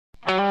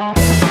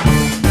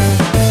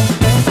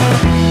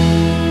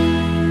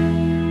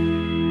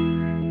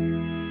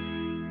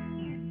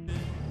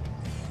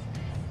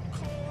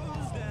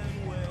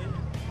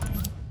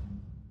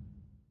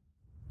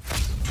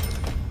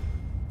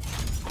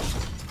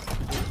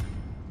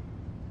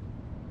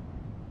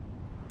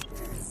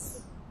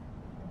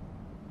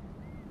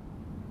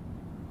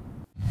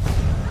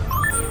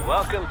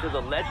Welcome to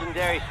the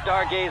legendary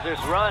Stargazer's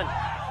Run.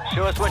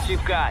 Show us what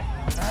you've got.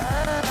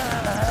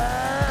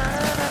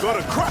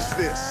 Gonna crush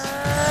this.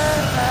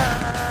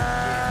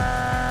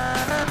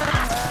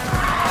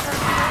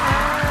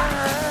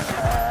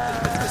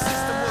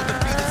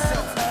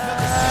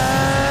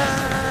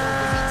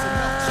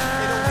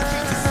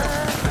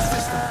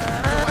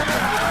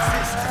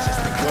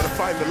 Gotta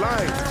find the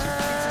line.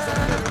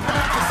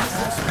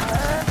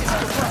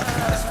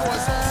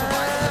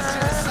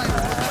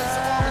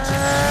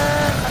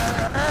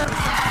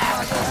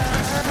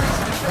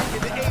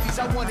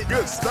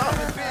 Good stuff.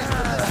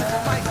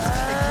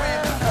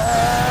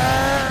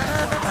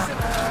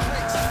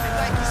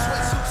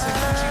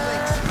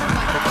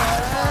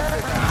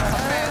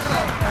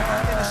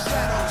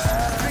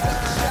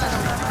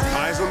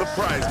 Eyes on the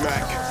prize,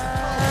 Mac.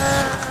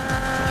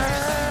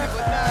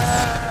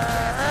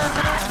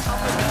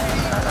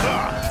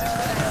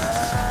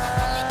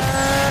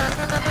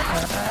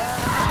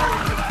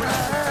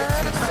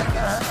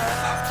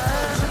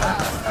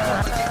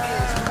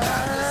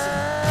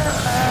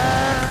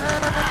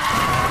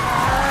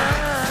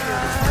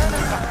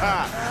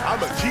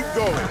 I'ma keep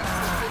going.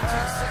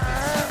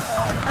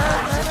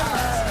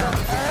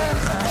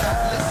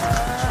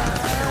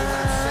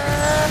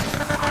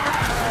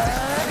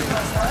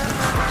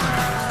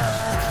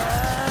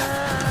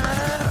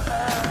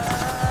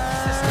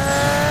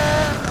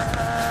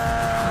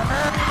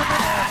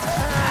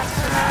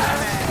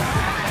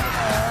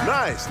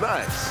 Nice,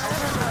 nice.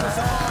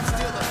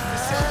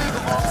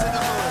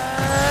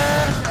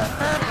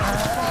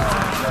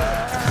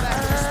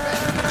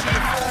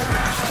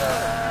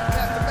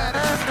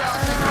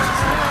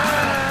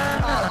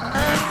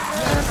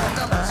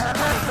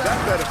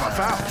 If I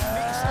foul.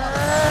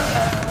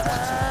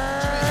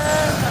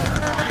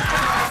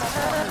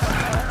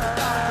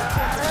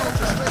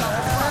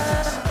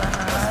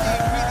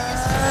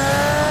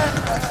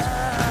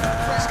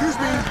 Excuse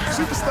me,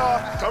 superstar,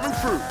 coming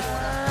through.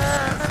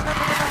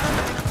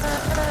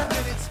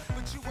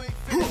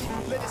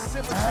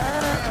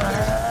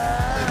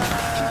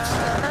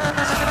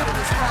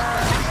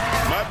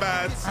 My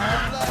bad.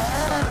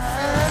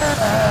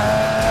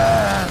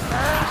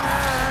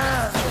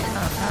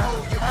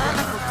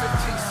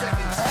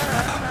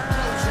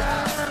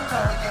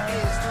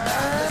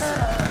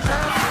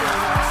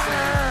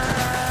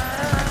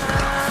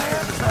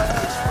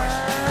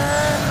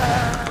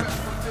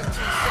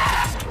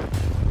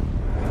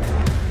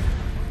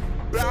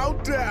 Bow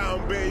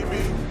down, baby.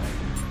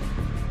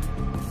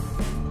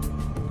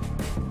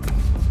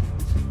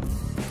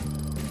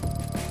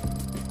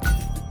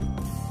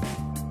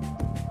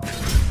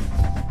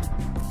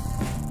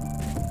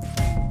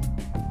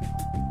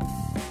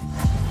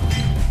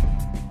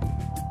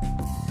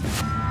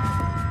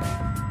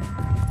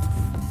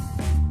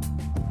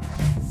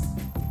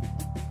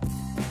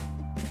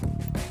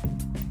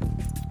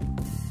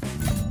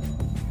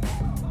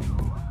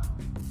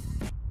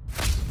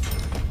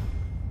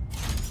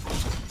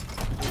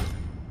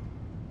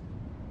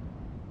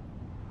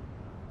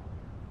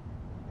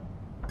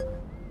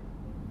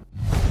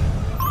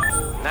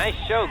 Nice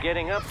show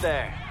getting up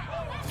there.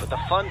 But the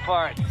fun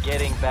part's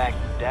getting back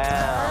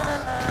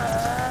down.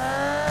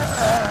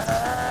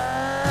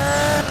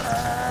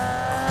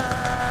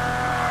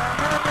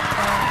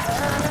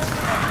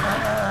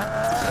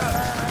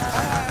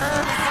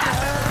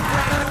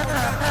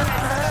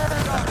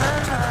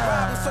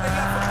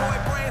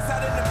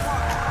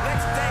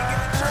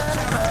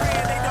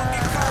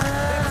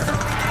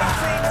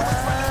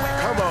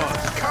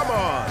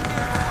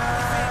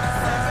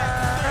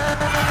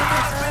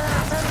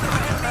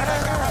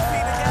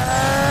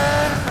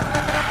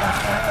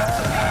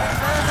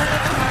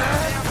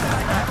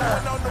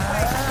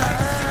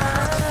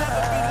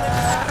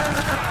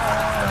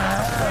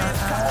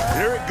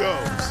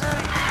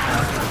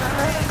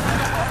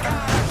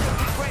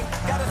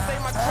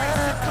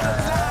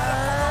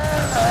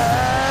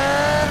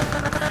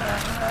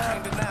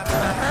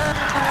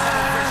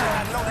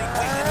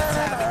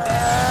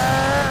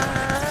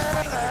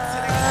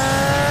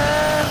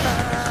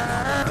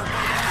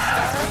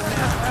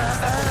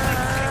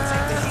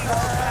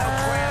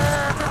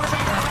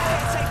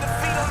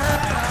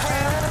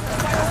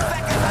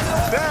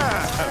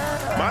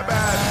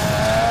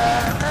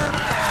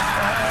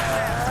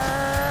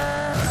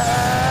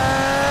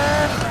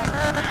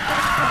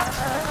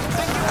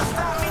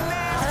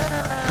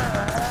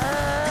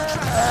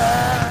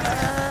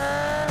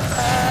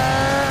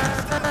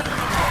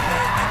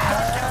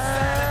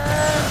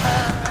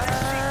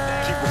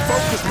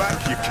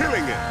 You're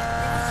killing it.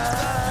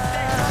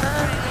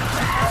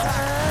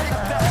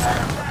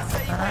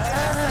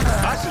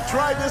 I should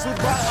try this with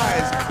my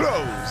eyes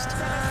closed.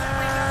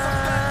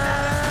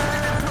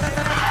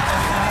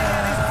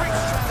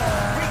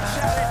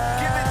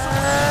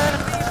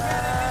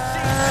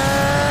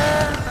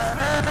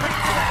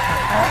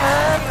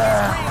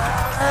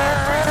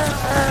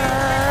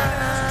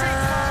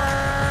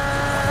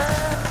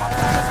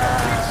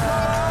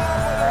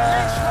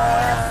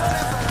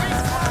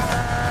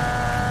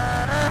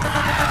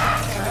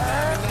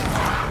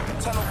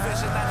 Tunnel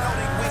vision, I know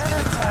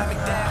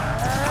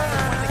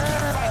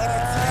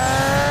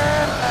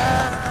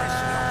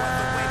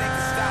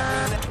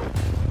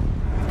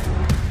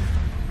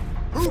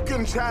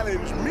can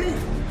challenge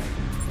me.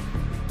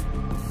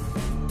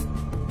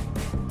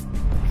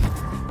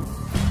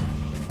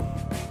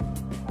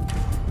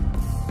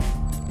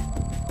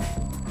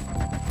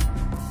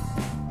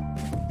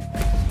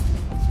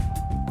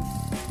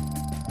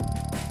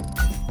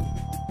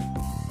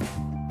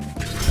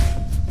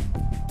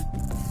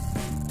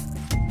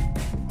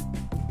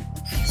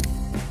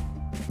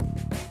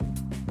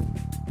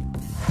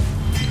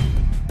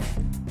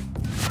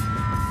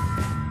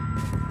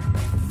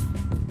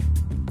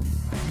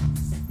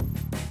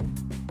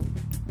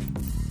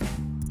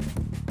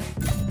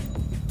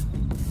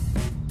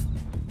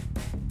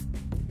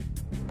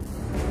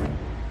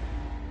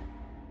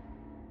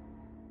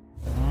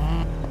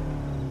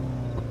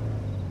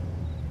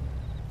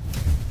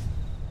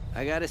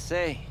 I gotta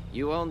say,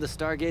 you own the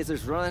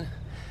Stargazer's run.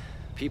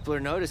 People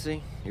are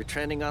noticing. You're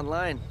trending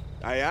online.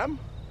 I am?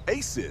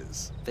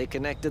 Aces. They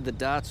connected the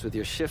dots with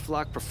your shift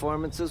lock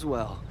performance as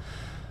well.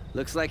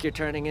 Looks like you're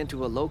turning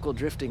into a local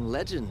drifting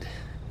legend.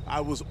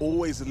 I was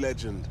always a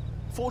legend.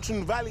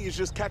 Fortune Valley is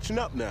just catching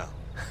up now.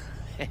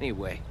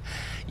 Anyway,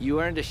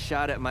 you earned a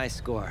shot at my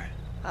score.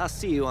 I'll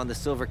see you on the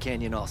Silver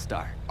Canyon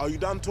All-Star. Are you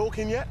done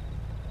talking yet?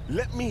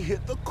 Let me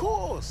hit the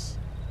course.